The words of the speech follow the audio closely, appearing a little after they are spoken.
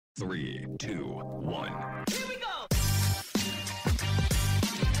3, 2, 1. Here we go!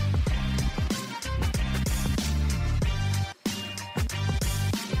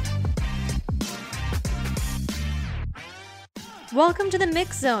 Welcome to the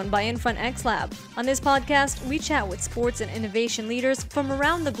Mix Zone by Infront Lab. On this podcast, we chat with sports and innovation leaders from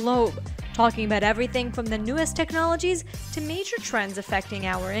around the globe, talking about everything from the newest technologieds to major trends affecting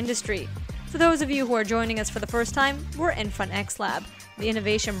our industry. For those of you who are joining us for the first time, we're Infront Lab, the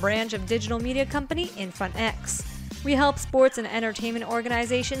innovation branch of digital media company Infront X. We help sports and entertainment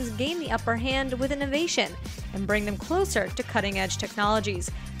organizations gain the upper hand with innovation and bring them closer to cutting-edge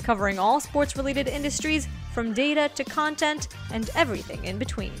technologies, covering all sports-related industries from data to content and everything in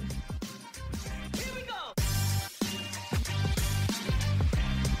between. Here we go!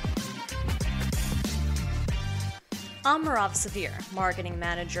 I'm Marav Savir, marketing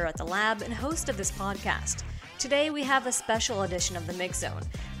manager at the lab and host of this podcast. Today we have a special edition of the Mix Zone.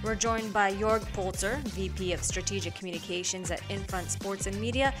 We're joined by Joerg Polzer, VP of Strategic Communications at Infront Sports and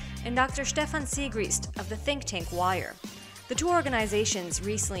Media, and Dr. Stephan Sigrist of the think tank Wire. The two organizations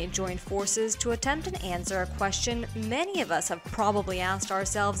recently joined forces to attempt and answer a question many of us have probably asked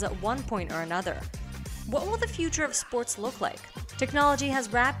ourselves at one point or another. What will the future of sports look like? Technology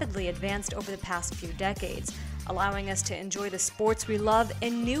has rapidly advanced over the past few decades, allowing us to enjoy the sports we love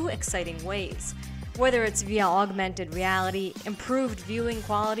in new, exciting ways. Whether it's via augmented reality, improved viewing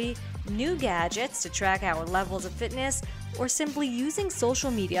quality, new gadgets to track our levels of fitness, or simply using social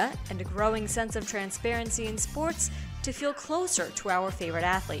media and a growing sense of transparency in sports to feel closer to our favorite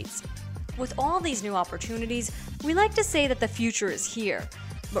athletes. With all these new opportunities, we like to say that the future is here.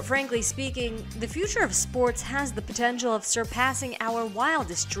 But frankly speaking, the future of sports has the potential of surpassing our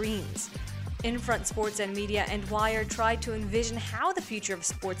wildest dreams. Infront Sports and Media and Wire tried to envision how the future of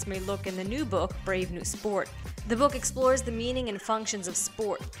sports may look in the new book, Brave New Sport. The book explores the meaning and functions of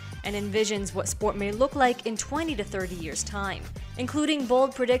sport and envisions what sport may look like in 20 to 30 years' time, including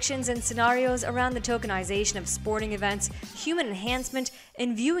bold predictions and scenarios around the tokenization of sporting events, human enhancement,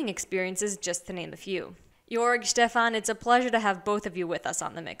 and viewing experiences, just to name a few. Joerg, Stephan, it's a pleasure to have both of you with us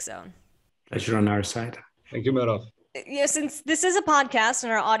on the Mix Zone. Pleasure on our side. Thank you, Marav. Yeah, since this is a podcast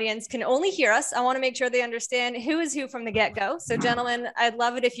and our audience can only hear us, I want to make sure they understand who is who from the get-go. So gentlemen, I'd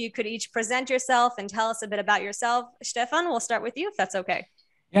love it if you could each present yourself and tell us a bit about yourself. Stephan, we'll start with you if that's okay.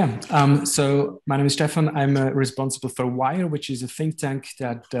 Yeah, so my name is Stephan. I'm responsible for Wire, which is a think tank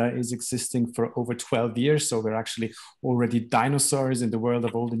that is existing for over 12 years. So we're actually already dinosaurs in the world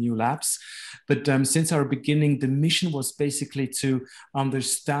of all the new labs. But since our beginning, the mission was basically to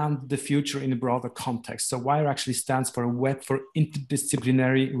understand the future in a broader context. So Wire actually stands for a web for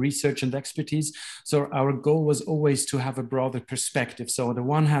interdisciplinary research and expertise. So our goal was always to have a broader perspective. So on the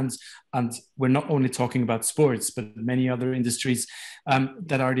one hand, and we're not only talking about sports, but many other industries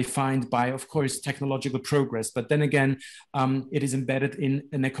that are defined by, of course, technological progress. But then again, it is embedded in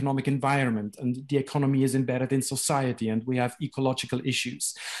an economic environment, and the economy is embedded in society, and we have ecological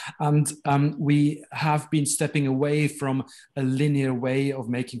issues. And we have been stepping away from a linear way of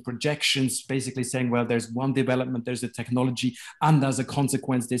making projections, basically saying, well, there's one development, there's a technology, and as a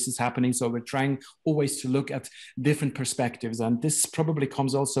consequence, this is happening. So we're trying always to look at different perspectives. And this probably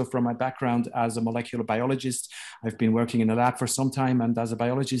comes also from my background as a molecular biologist. I've been working in a lab for some time, and as a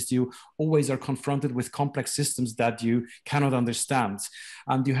biologist, you always are confronted with complex systems that you cannot understand.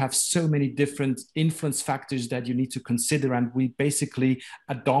 And you have so many different influence factors that you need to consider. And we basically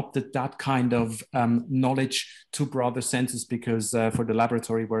adopted that kind of knowledge to broader senses because for the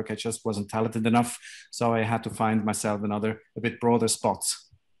laboratory work, I just wasn't talented enough. So I had to find myself a bit broader spots.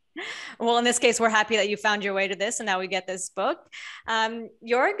 Well, in this case, we're happy that you found your way to this and now we get this book.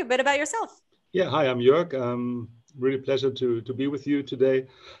 Joerg, a bit about yourself. Yeah, hi, I'm Joerg. Really pleasure to be with you today.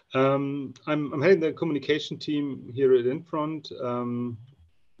 I'm heading the communication team here at Infront.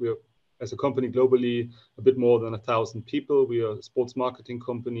 We're, as a company globally, a bit more than 1,000 people. We are a sports marketing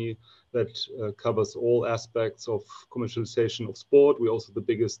company that covers all aspects of commercialization of sport. We're also the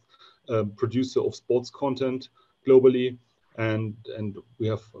biggest producer of sports content globally. And we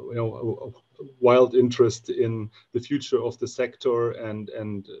have a wild interest in the future of the sector and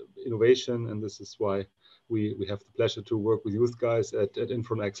innovation. And this is why we have the pleasure to work with you guys at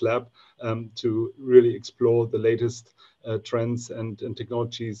Infront X Lab to really explore the latest trends and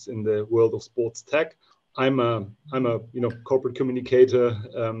technologies in the world of sports tech. I'm a corporate communicator,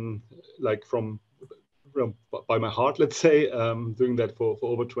 like by my heart, let's say, doing that for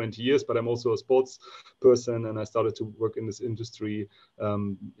over 20 years, but I'm also a sports person, and I started to work in this industry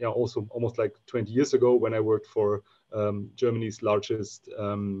also almost like 20 years ago when I worked for Germany's largest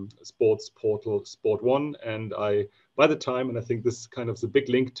sports portal, Sport1, and I by the time, and I think this kind of is a big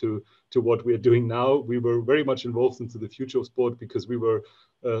link to what we are doing now, we were very much involved into the future of sport because we were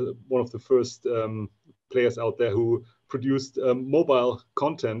one of the first players out there who produced mobile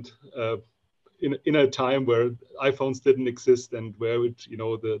content in a time where iPhones didn't exist and where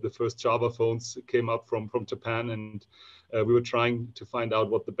the first Java phones came up from Japan, and we were trying to find out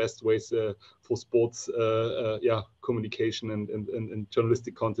what the best ways for sports communication and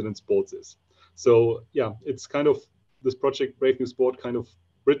journalistic content in sports is. So yeah, it's kind of this project Brave New Sport kind of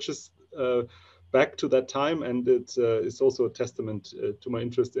bridges back to that time, and it's also a testament to my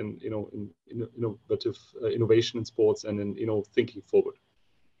interest in innovative innovation in sports and in thinking forward.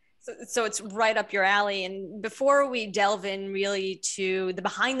 So it's right up your alley. And before we delve in really to the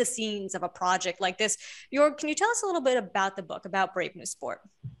behind the scenes of a project like this, Joerg, can you tell us a little bit about the book, about Brave New Sport?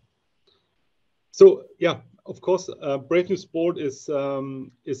 So yeah, of course, Brave New Sport is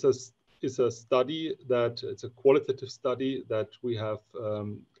a study that it's a qualitative study that we have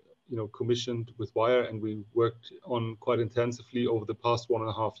commissioned with Wire, and we worked on quite intensively over the past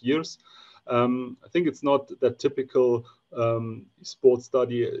 1.5 years. I think it's not that typical sports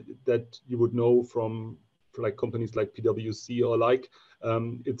study that you would know from like companies like PwC or like.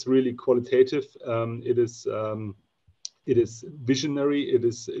 It's really qualitative. It is visionary.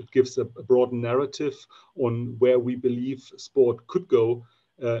 It gives a broad narrative on where we believe sport could go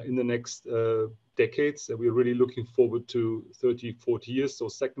in the next decades. And we're really looking forward to 30, 40 years, so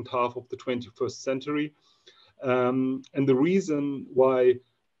second half of the 21st century. And the reason why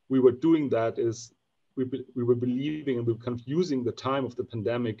we were doing that is we were believing, and we were kind of using the time of the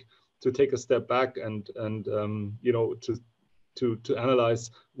pandemic to take a step back and to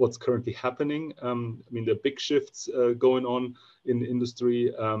analyze what's currently happening. I mean, there are big shifts going on in the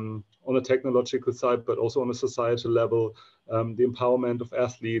industry on the technological side, but also on a societal level. The empowerment of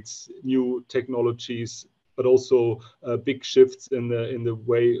athletes, new technologies, but also big shifts in the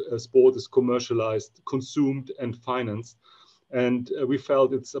way sport is commercialized, consumed, and financed. And we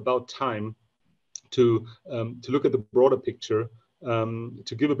felt it's about time to look at the broader picture,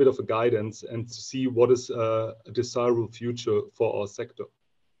 to give a bit of a guidance and to see what is a desirable future for our sector.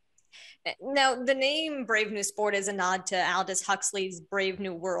 Now, the name Brave New Sport is a nod to Aldous Huxley's Brave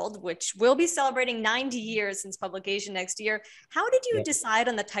New World, which will be celebrating 90 years since publication next year. How did you decide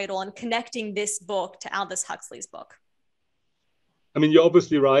on the title and connecting this book to Aldous Huxley's book? I mean, you're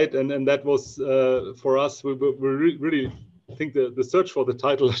obviously right. And that was, for us, we really, I think the search for the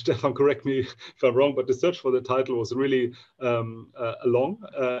title, Stephan, correct me if I'm wrong, but the search for the title was really a long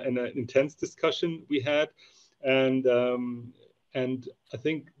and an intense discussion we had. And I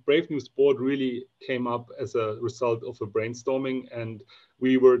think Brave New Sport really came up as a result of a brainstorming. And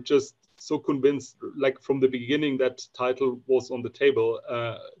we were just so convinced, like from the beginning, that title was on the table.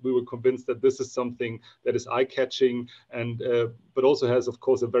 We were convinced that this is something that is eye-catching, and but also has, of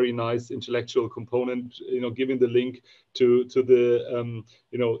course, a very nice intellectual component. Giving the link to the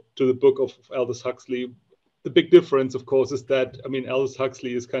book of Aldous Huxley. The big difference, of course, is that Aldous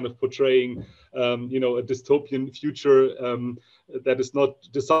Huxley is kind of portraying a dystopian future that is not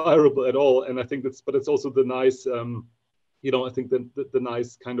desirable at all. And I think but it's also the nice. I think the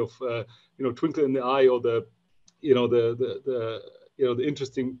nice kind of twinkle in the eye, or the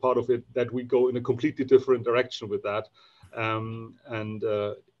interesting part of it, that we go in a completely different direction with that, and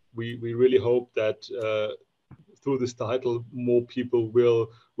we really hope that through this title more people will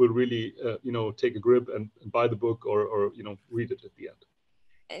really take a grip and buy the book or read it at the end.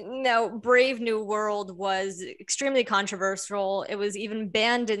 Now, Brave New World was extremely controversial. It was even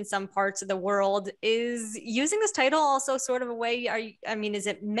banned in some parts of the world. Is using this title also sort of a way, is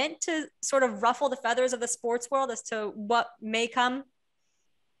it meant to sort of ruffle the feathers of the sports world as to what may come?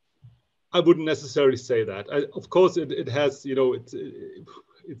 I wouldn't necessarily say that. Of course, it has,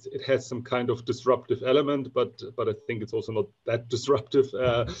 it has some kind of disruptive element, but I think it's also not that disruptive.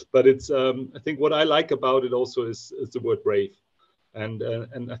 But it's, I think what I like about it also is the word brave. And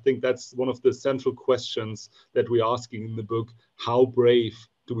I think that's one of the central questions that we're asking in the book. How brave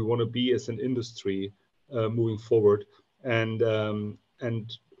do we want to be as an industry moving forward? And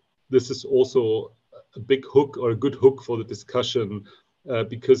this is also a big hook, or a good hook for the discussion,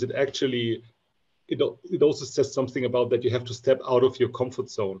 because it actually, it also says something about that you have to step out of your comfort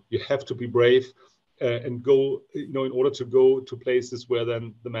zone. You have to be brave and go, in order to go to places where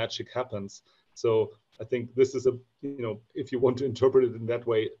then the magic happens. So I think this is if you want to interpret it in that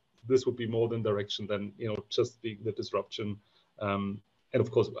way, this would be more than direction than, just being the disruption. And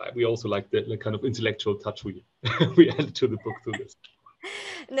of course, we also like the kind of intellectual touch we we added to the book through this.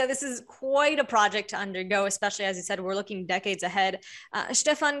 No, this is quite a project to undergo, especially as you said, we're looking decades ahead.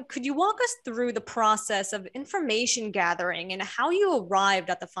 Stefan, could you walk us through the process of information gathering and how you arrived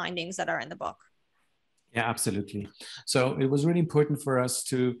at the findings that are in the book? Yeah, absolutely. So it was really important for us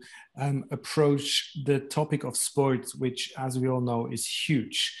to approach the topic of sports, which, as we all know, is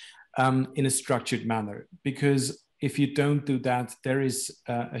huge, in a structured manner. Because if you don't do that, there is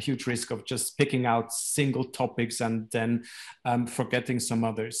a huge risk of just picking out single topics and then forgetting some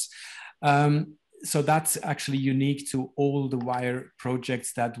others. So that's actually unique to all the Wire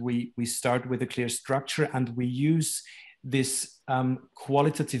projects, that we start with a clear structure and we use this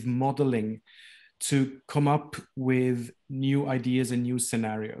qualitative modeling to come up with new ideas and new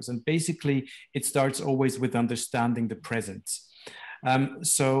scenarios. And basically, it starts always with understanding the present.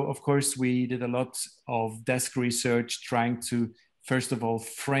 So, of course, we did a lot of desk research trying to, first of all,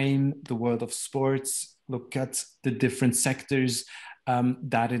 frame the world of sports, look at the different sectors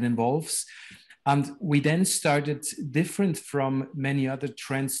that it involves. And we then started, different from many other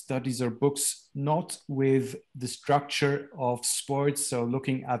trend studies or books, not with the structure of sports, so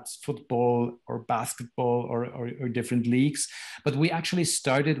looking at football or basketball or different leagues, but we actually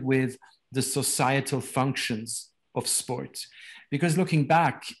started with the societal functions of sport. Because looking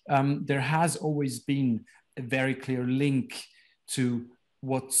back, there has always been a very clear link to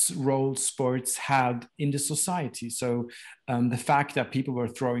what role sports had in the society. So the fact that people were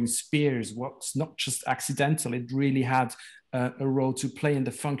throwing spears was not just accidental, it really had a role to play in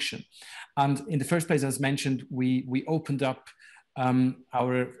the function. And in the first place, as mentioned, we opened up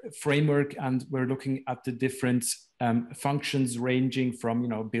our framework and we're looking at the different functions, ranging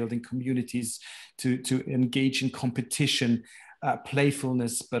from building communities to engage in competition,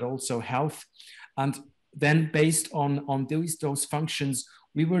 playfulness, but also health. And then based on those functions,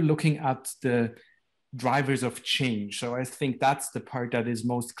 we were looking at the drivers of change. So I think that's the part that is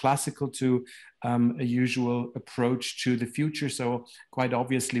most classical to a usual approach to the future. So quite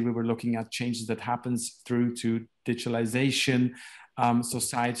obviously, we were looking at changes that happens through to digitalization,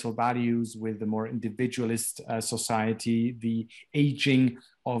 societal values with the more individualist society, the aging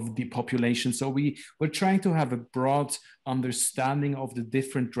of the population. So we were trying to have a broad understanding of the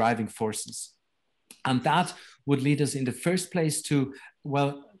different driving forces. And that would lead us in the first place to,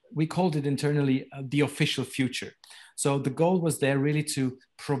 well, we called it internally the official future. So the goal was there really to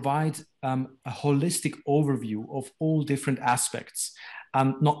provide a holistic overview of all different aspects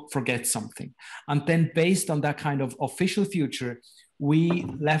and not forget something. And then based on that kind of official future, we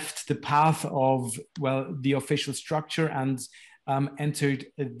left the path of, well, the official structure and entered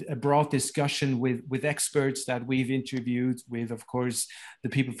a broad discussion with experts that we've interviewed with, of course, the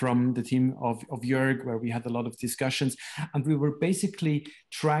people from the team of Joerg, where we had a lot of discussions. And we were basically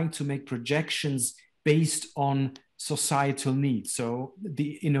trying to make projections based on societal needs. So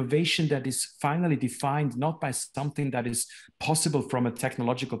the innovation that is finally defined, not by something that is possible from a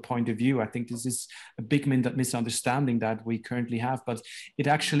technological point of view. I think this is a big misunderstanding that we currently have, but it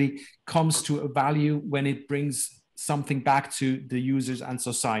actually comes to a value when it brings something back to the users and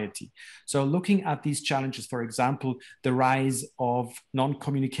society. So looking at these challenges, for example, the rise of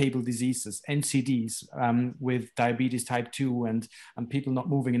non-communicable diseases, NCDs, with diabetes type 2 and people not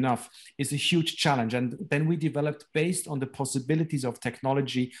moving enough is a huge challenge. And then we developed, based on the possibilities of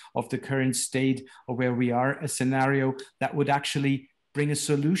technology of the current state of where we are, a scenario that would actually bring a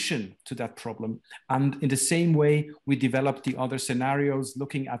solution to that problem. And in the same way, we developed the other scenarios,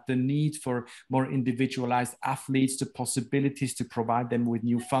 looking at the need for more individualized athletes, the possibilities to provide them with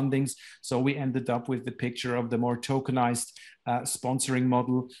new fundings. So we ended up with the picture of the more tokenized sponsoring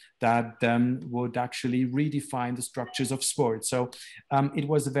model that would actually redefine the structures of sport. So it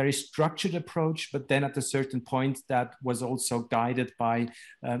was a very structured approach, but then at a certain point that was also guided by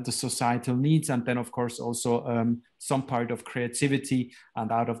the societal needs. And then of course also some part of creativity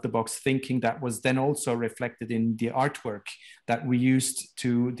and out of the box thinking that was then also reflected in the artwork that we used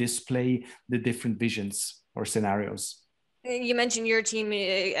to display the different visions or scenarios. You mentioned your team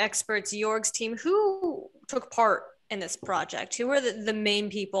experts, Joerg's team. Who took part in this project? Who were the main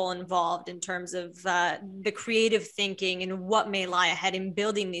people involved in terms of the creative thinking and what may lie ahead in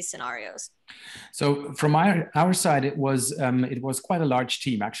building these scenarios? So from our side, it was quite a large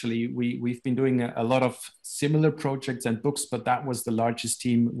team. Actually, we've been doing a lot of similar projects and books, but that was the largest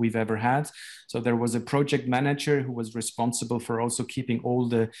team we've ever had. So there was a project manager who was responsible for also keeping all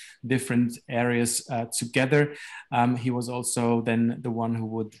the different areas together. He was also then the one who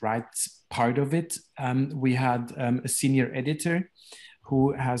would write part of it. We had a senior editor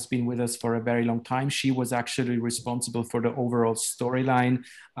who has been with us for a very long time. She was actually responsible for the overall storyline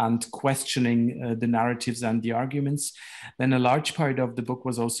and questioning the narratives and the arguments. Then a large part of the book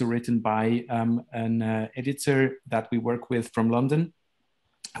was also written by an editor that we work with from London,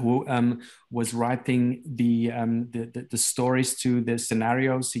 who was writing the stories to the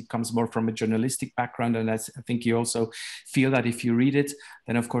scenarios. He comes more from a journalistic background, and I think you also feel that if you read it.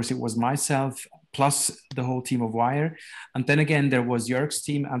 Then, of course, it was myself plus the whole team of Wire, and then again there was Joerg's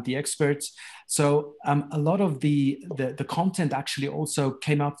team and the experts. So a lot of the content actually also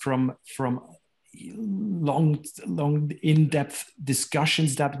came up from long in-depth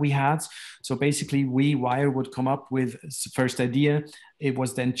discussions that we had. So basically Wire would come up with first idea. It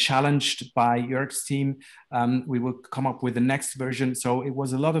was then challenged by Joerg's team. We would come up with the next version. So it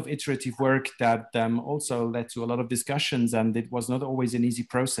was a lot of iterative work that also led to a lot of discussions, and it was not always an easy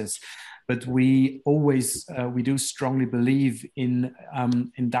process. But we always, we do strongly believe in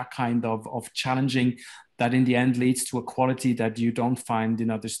that kind of challenging that in the end leads to a quality that you don't find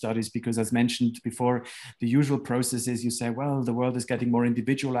in other studies. Because as mentioned before, the usual process is you say, well, the world is getting more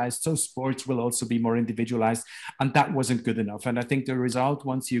individualized, so sports will also be more individualized. And that wasn't good enough. And I think the result,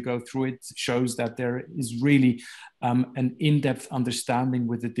 once you go through it, shows that there is really an in-depth understanding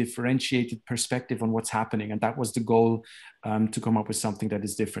with a differentiated perspective on what's happening. And that was the goal, to come up with something that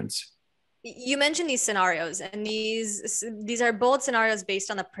is different. You mentioned these scenarios, and these are bold scenarios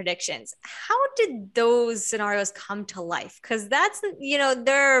based on the predictions. How did those scenarios come to life? Because that's,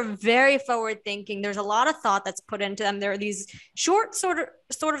 they're very forward thinking. There's a lot of thought that's put into them. There are these short sort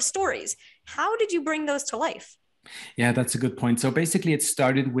of stories. How did you bring those to life? Yeah, that's a good point. So basically it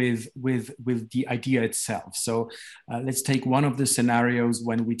started with the idea itself. So let's take one of the scenarios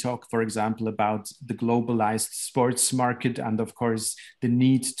when we talk, for example, about the globalized sports market, and of course the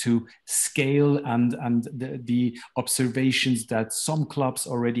need to scale and the observations that some clubs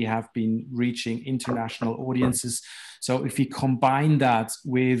already have been reaching international audiences. So if we combine that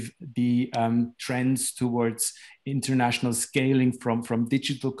with the trends towards international scaling from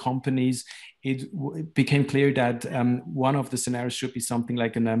digital companies, it became clear that one of the scenarios should be something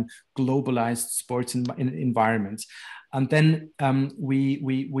like a globalized sports environment. And then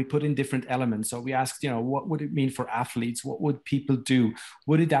we put in different elements. So we asked, what would it mean for athletes? What would people do?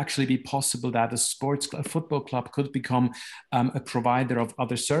 Would it actually be possible that a football club could become a provider of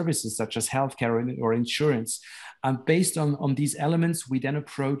other services such as healthcare or insurance? And based on these elements, we then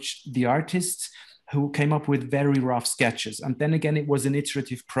approached the artists, who came up with very rough sketches. And then again, it was an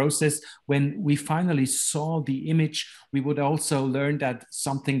iterative process. When we finally saw the image, we would also learn that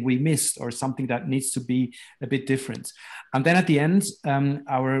something we missed or something that needs to be a bit different. And then at the end,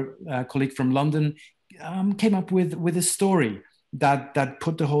 our colleague from London came up with a story that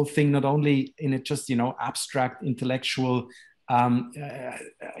put the whole thing not only in a just, abstract intellectual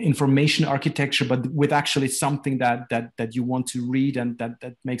information architecture, but with actually something that you want to read, and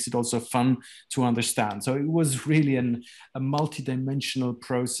that makes it also fun to understand. So it was really a multi-dimensional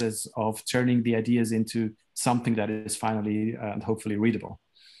process of turning the ideas into something that is finally and hopefully readable.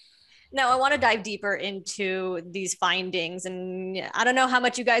 Now, I want to dive deeper into these findings, and I don't know how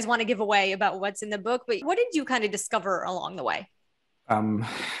much you guys want to give away about what's in the book, but what did you kind of discover along the way?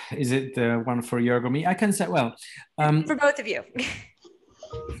 Is it the one for Joerg or me? I can say, well, for both of you.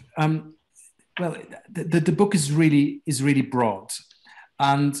 Well, the book is really broad,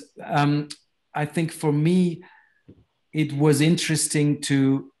 and I think for me it was interesting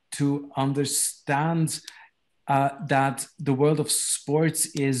to understand that the world of sports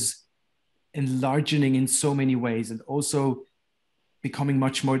is enlarging in so many ways, and also becoming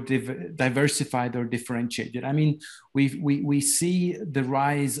much more diversified or differentiated. I mean, we see the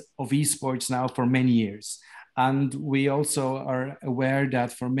rise of esports now for many years. And we also are aware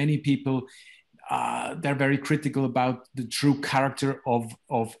that for many people, they're very critical about the true character of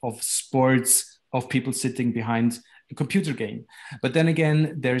sports, of people sitting behind a computer game. But then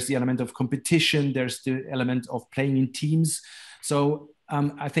again, there's the element of competition, there's the element of playing in teams. So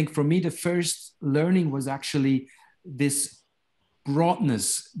I think for me, the first learning was actually this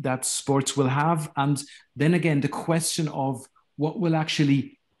broadness that sports will have. And then again, the question of what will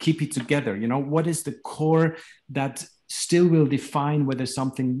actually keep it together. What is the core that still will define whether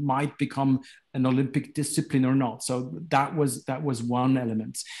something might become an Olympic discipline or not? So that was one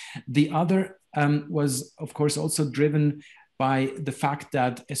element. The other was, of course, also driven by the fact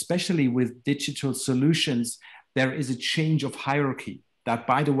that, especially with digital solutions, there is a change of hierarchy. That,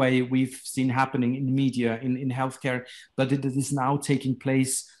 by the way, we've seen happening in media, in healthcare, but it is now taking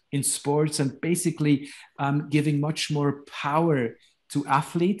place in sports, and basically giving much more power to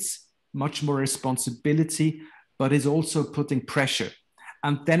athletes, much more responsibility, but is also putting pressure.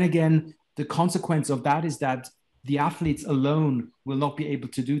 And then again, the consequence of that is that the athletes alone will not be able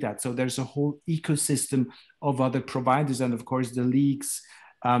to do that. So there's a whole ecosystem of other providers, and of course the leagues,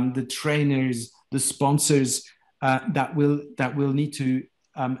 the trainers, the sponsors that will need to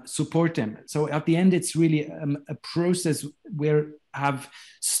support them. So at the end, it's really a process where have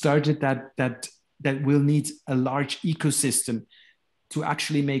started that will need a large ecosystem to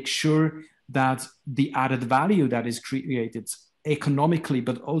actually make sure that the added value that is created economically,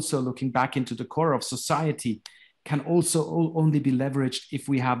 but also looking back into the core of society, can also only be leveraged if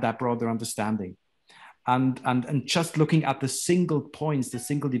we have that broader understanding. And just looking at the single points, the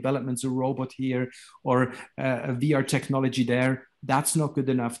single developments, a robot here or a VR technology there, that's not good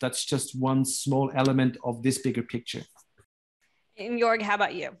enough. That's just one small element of this bigger picture. And Joerg, how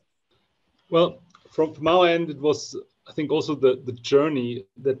about you? Well, from our end, it was, I think, also the journey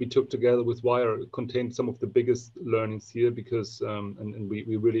that we took together with Wire contained some of the biggest learnings here, because and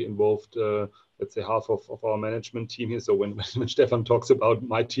we really involved let's say half of our management team here. So when Stephan talks about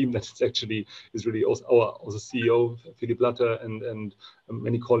my team, that is really also our CEO Philipp Latter and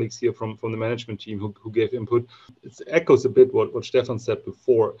many colleagues here from the management team who gave input. It echoes a bit what Stephan said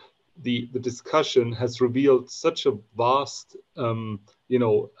before. The discussion has revealed such a vast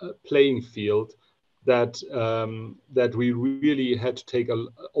playing field that we really had to take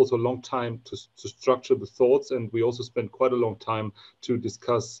also a long time to structure the thoughts, and we also spent quite a long time to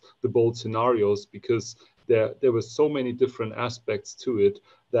discuss the bold scenarios, because there were so many different aspects to it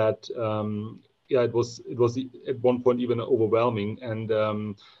that it was at one point even overwhelming, and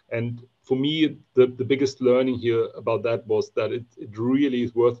for me the biggest learning here about that was that it really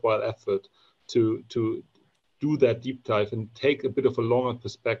is worthwhile effort to do that deep dive and take a bit of a longer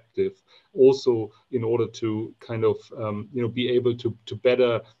perspective, also in order to kind of be able to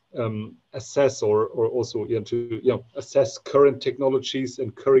better assess or also to assess current technologies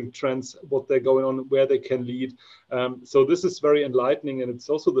and current trends, what they're going on, where they can lead. So this is very enlightening, and it's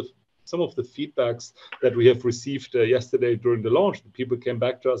also some of the feedbacks that we have received yesterday during the launch. People came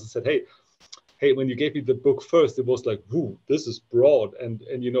back to us and said, hey, when you gave me the book first, it was like, whoo, this is broad, and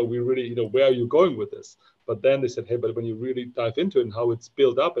we really, where are you going with this? But then they said, hey, but when you really dive into it and how it's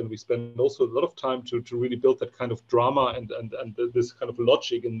built up, and we spend also a lot of time to really build that kind of drama and this kind of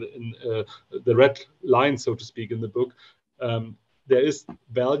logic in the red line, so to speak, in the book, there is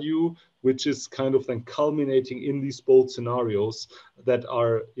value which is kind of then culminating in these bold scenarios that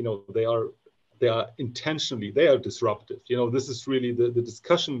are, they are intentionally, they are disruptive. This is really the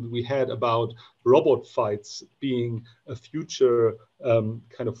discussion we had about robot fights being a future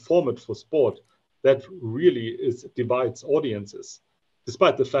kind of format for sport that really divides audiences,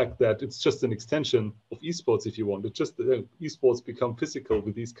 despite the fact that it's just an extension of esports, if you want. It's just esports become physical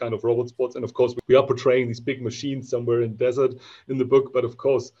with these kind of robot sports. And of course, we are portraying these big machines somewhere in the desert in the book. But of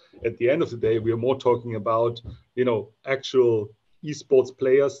course, at the end of the day, we are more talking about, actual esports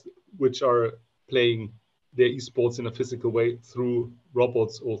players, which are playing their esports in a physical way through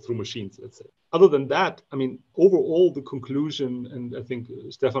robots or through machines, let's say. Other than that, I mean, overall, the conclusion, and I think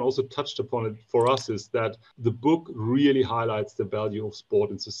Stephan also touched upon it for us, is that the book really highlights the value of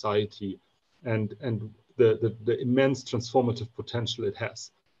sport in society and the immense transformative potential it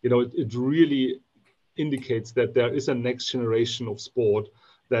has. It really indicates that there is a next generation of sport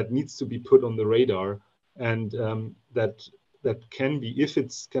that needs to be put on the radar, and that can be, if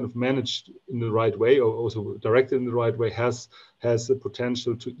it's kind of managed in the right way or also directed in the right way, has the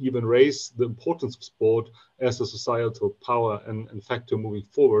potential to even raise the importance of sport as a societal power and factor moving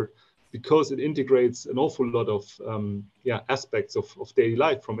forward, because it integrates an awful lot of aspects of daily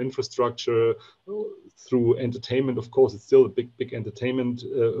life, from infrastructure through entertainment. Of course, it's still a big entertainment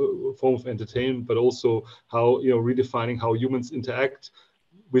form of entertainment, but also how, redefining how humans interact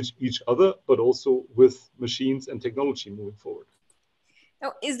with each other, but also with machines and technology moving forward.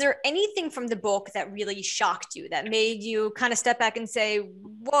 Now, is there anything from the book that really shocked you, that made you kind of step back and say,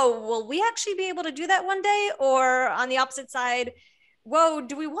 whoa, will we actually be able to do that one day? Or on the opposite side, whoa,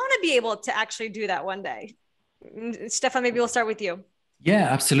 do we want to be able to actually do that one day? Stephan, maybe we'll start with you. Yeah,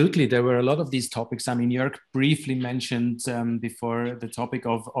 absolutely. There were a lot of these topics. I mean, Joerg briefly mentioned before the topic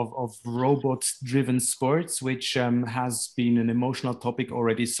of robot-driven sports, which has been an emotional topic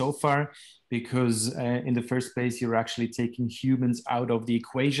already so far, because in the first place, you're actually taking humans out of the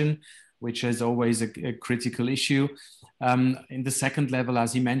equation, which is always a critical issue. In the second level,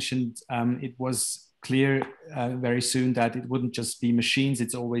 as you mentioned, it was clear very soon that it wouldn't just be machines,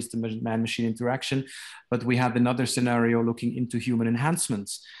 it's always the man-machine interaction. But we had another scenario looking into human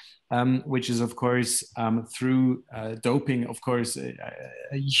enhancements. which is, of course, through doping, of course, a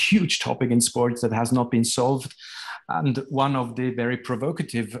huge topic in sports that has not been solved. And one of the very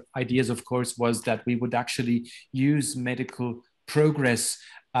provocative ideas, of course, was that we would actually use medical progress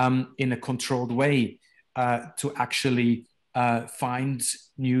in a controlled way to actually find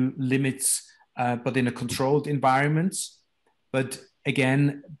new limits, but in a controlled environment. But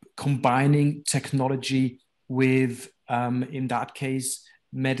again, combining technology with, in that case,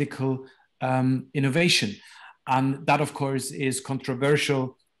 medical innovation. And that, of course, is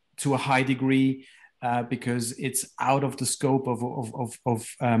controversial to a high degree because it's out of the scope of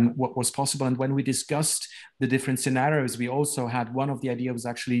what was possible. And when we discussed the different scenarios, we also had one of the ideas was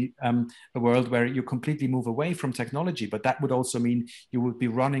actually a world where you completely move away from technology, but that would also mean you would be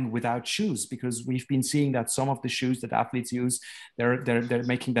running without shoes, because we've been seeing that some of the shoes that athletes use, they're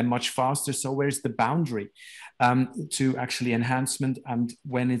making them much faster. So where's the boundary to actually enhancement, and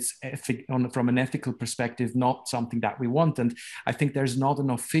when it's from an ethical perspective, not something that we want? And I think there's not an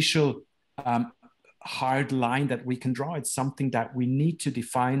official hard line that we can draw. It's something that we need to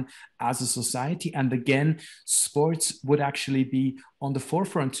define as a society. And again, sports would actually be on the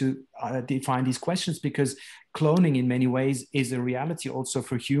forefront to define these questions, because cloning in many ways is a reality also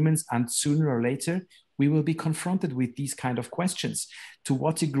for humans. And sooner or later, we will be confronted with these kind of questions. To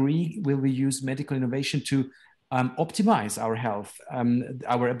what degree will we use medical innovation to optimize our health,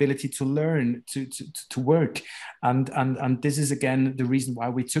 our ability to learn, to work? And this is, again, the reason why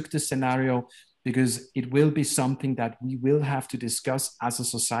we took this scenario, because it will be something that we will have to discuss as a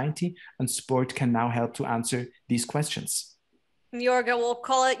society, and sport can now help to answer these questions. Joerg, we'll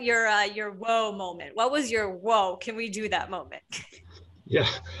call it your whoa moment. What was your whoa? Can we do that moment? Yeah,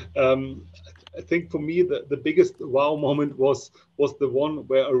 I think for me the biggest wow moment was the one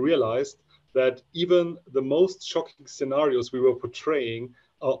where I realized that even the most shocking scenarios we were portraying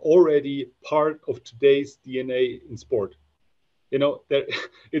are already part of today's DNA in sport. You know,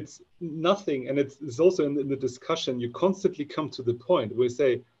 it's nothing, and it's also in the discussion, you constantly come to the point where we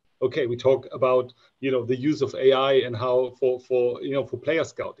say, okay, we talk about, you know, the use of AI and how for player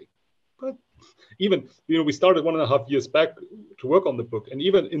scouting. But even, you know, we started 1.5 years back to work on the book, and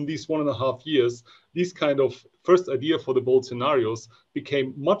even in these 1.5 years, these kind of first idea for the bold scenarios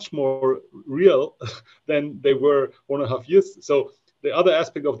became much more real than they were 1.5 years. So the other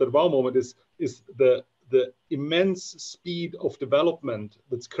aspect of that wow moment is the immense speed of development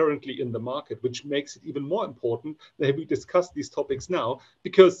that's currently in the market, which makes it even more important that we discuss these topics now,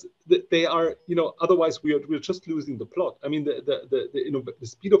 because they are, you know, otherwise we're just losing the plot. I mean, the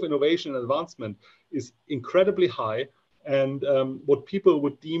speed of innovation and advancement is incredibly high, and what people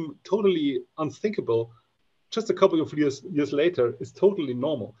would deem totally unthinkable just a couple of years later is totally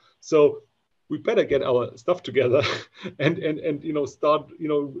normal. So we better get our stuff together and you know, start, you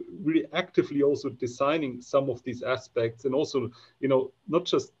know, really actively also designing some of these aspects, and also, you know, not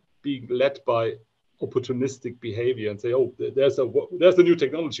just being led by opportunistic behavior and say, oh, there's a new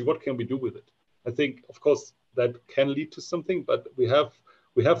technology, what can we do with it? I think, of course, that can lead to something, but we have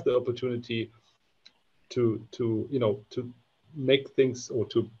the opportunity to you know, to make things or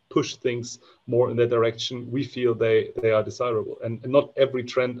to push things more in that direction. We feel they are desirable, and not every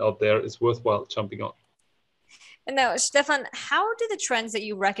trend out there is worthwhile jumping on. And now, Stephan, how do the trends that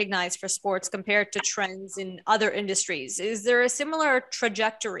you recognize for sports compare to trends in other industries? Is there a similar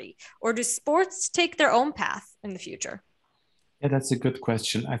trajectory, or do sports take their own path in the future? Yeah, that's a good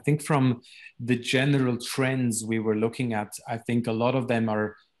question. I think from the general trends we were looking at, I think a lot of them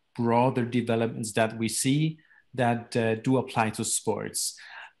are broader developments that we see that do apply to sports.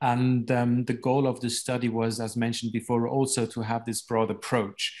 And the goal of the study was, as mentioned before, also to have this broad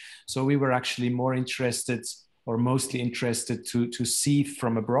approach. So we were actually more interested, or mostly interested, to see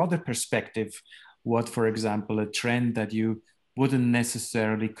from a broader perspective what, for example, a trend that you wouldn't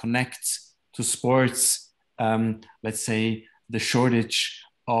necessarily connect to sports, let's say the shortage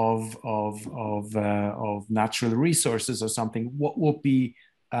of natural resources or something, what would be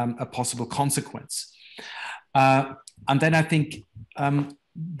a possible consequence? And then I think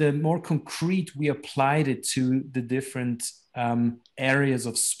the more concrete we applied it to the different areas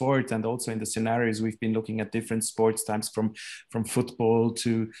of sport, and also in the scenarios we've been looking at different sports types, from football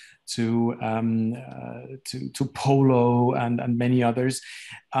to polo and many others.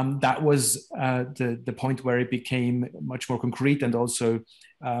 That was the point where it became much more concrete and also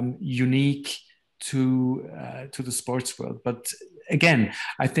unique to the sports world. But again,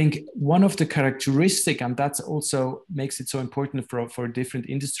 I think one of the characteristics, and that's also makes it so important for different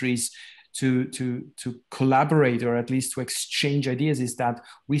industries to collaborate, or at least to exchange ideas, is that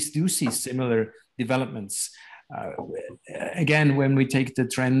we do see similar developments. Again, when we take the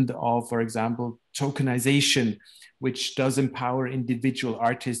trend of, for example, tokenization, which does empower individual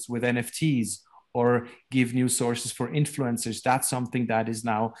artists with NFTs or give new sources for influencers, that's something that is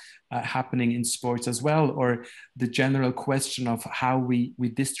now happening in sports as well. Or the general question of how we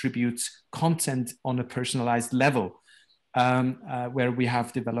distribute content on a personalized level, where we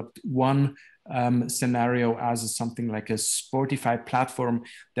have developed one scenario as something like a Sportify platform.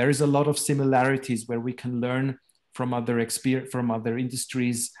 There is a lot of similarities where we can learn from other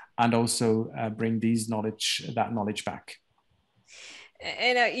industries and also bring that knowledge back.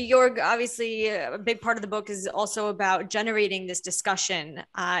 And Joerg, obviously, a big part of the book is also about generating this discussion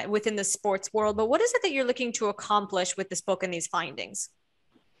within the sports world. But what is it that you're looking to accomplish with this book and these findings?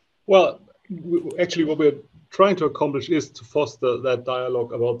 Well, actually, what we're trying to accomplish is to foster that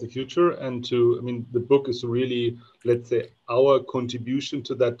dialogue about the future, and the book is really, let's say, our contribution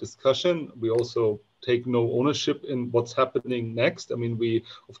to that discussion. We also take no ownership in what's happening next. I mean, we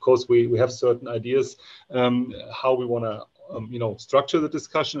have certain ideas how we want to structure the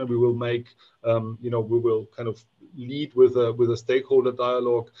discussion, and we will make we will kind of lead with a stakeholder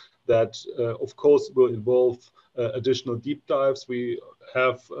dialogue that of course will involve additional deep dives. We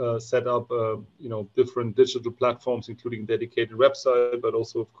have set up different digital platforms, including dedicated website, but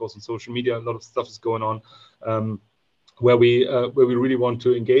also of course on social media. A lot of stuff is going on where we really want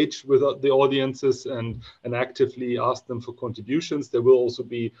to engage with the audiences and actively ask them for contributions. There will also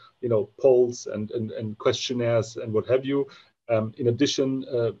be polls and questionnaires and what have you. In addition,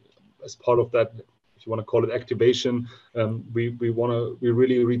 as part of that, if you want to call it activation, we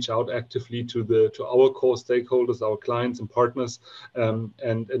really reach out actively to our core stakeholders, our clients and partners, and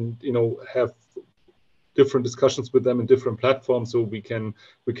have different discussions with them in different platforms, so we can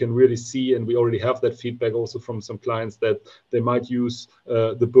really see, and we already have that feedback also from some clients, that they might use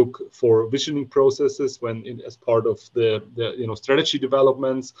the book for visioning processes as part of the strategy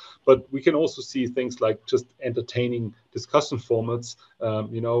developments. But we can also see things like just entertaining discussion formats.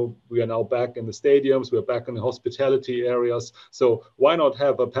 We are now back in the stadiums, we are back in the hospitality areas, so why not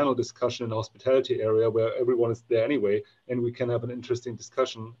have a panel discussion in the hospitality area where everyone is there anyway, and we can have an interesting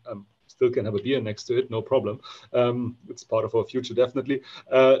discussion. Still can have a beer next to it, no problem. It's part of our future, definitely.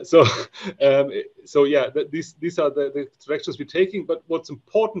 So yeah, these are the directions we're taking. But what's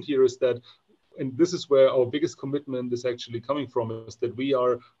important here is that, and this is where our biggest commitment is actually coming from, is that we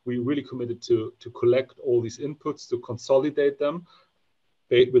really committed to collect all these inputs, to consolidate them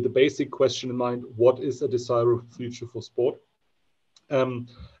with the basic question in mind: what is a desirable future for sport? And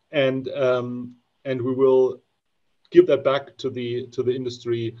we will give that back to the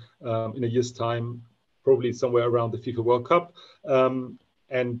industry in a year's time, probably somewhere around the FIFA World Cup,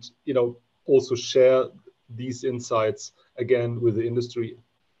 and also share these insights again with the industry,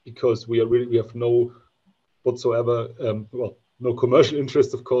 because we have no whatsoever no commercial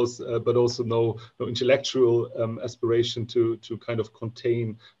interest, of course, but also no intellectual aspiration to kind of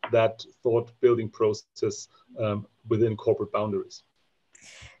contain that thought building process within corporate boundaries.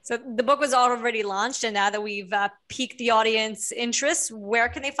 So the book was already launched, and now that we've piqued the audience interest, where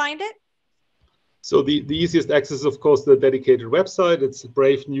can they find it? So the easiest access is, of course, the dedicated website. It's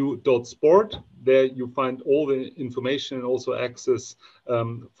bravenew.sport. There you find all the information and also access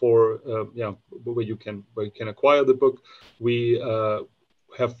for where you can acquire the book. We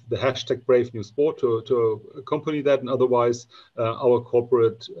have the hashtag #BraveNewSport to accompany that, and otherwise our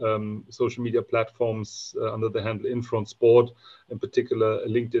corporate social media platforms under the handle Infront Sport, in particular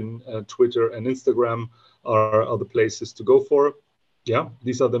LinkedIn, Twitter, and Instagram are the places to go for. Yeah,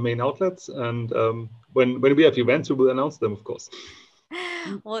 these are the main outlets, and when we have events, we will announce them, of course.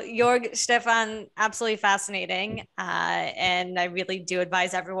 Well, Joerg, Stephan, absolutely fascinating. And I really do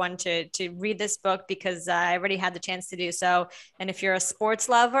advise everyone to read this book, because I already had the chance to do so. And if you're a sports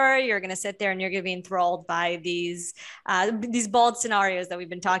lover, you're going to sit there and you're going to be enthralled by these bold scenarios that we've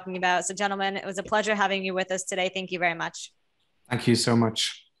been talking about. So gentlemen, it was a pleasure having you with us today. Thank you very much. Thank you so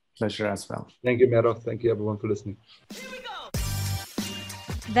much. Pleasure as well. Thank you, Mero. Thank you, everyone, for listening. Here we go.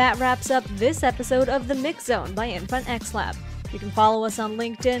 That wraps up this episode of The Mix Zone by Infront X Lab. You can follow us on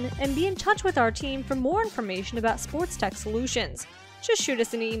LinkedIn and be in touch with our team for more information about sports tech solutions. Just shoot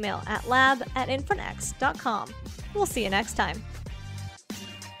us an email at lab@infrontx.com. We'll see you next time.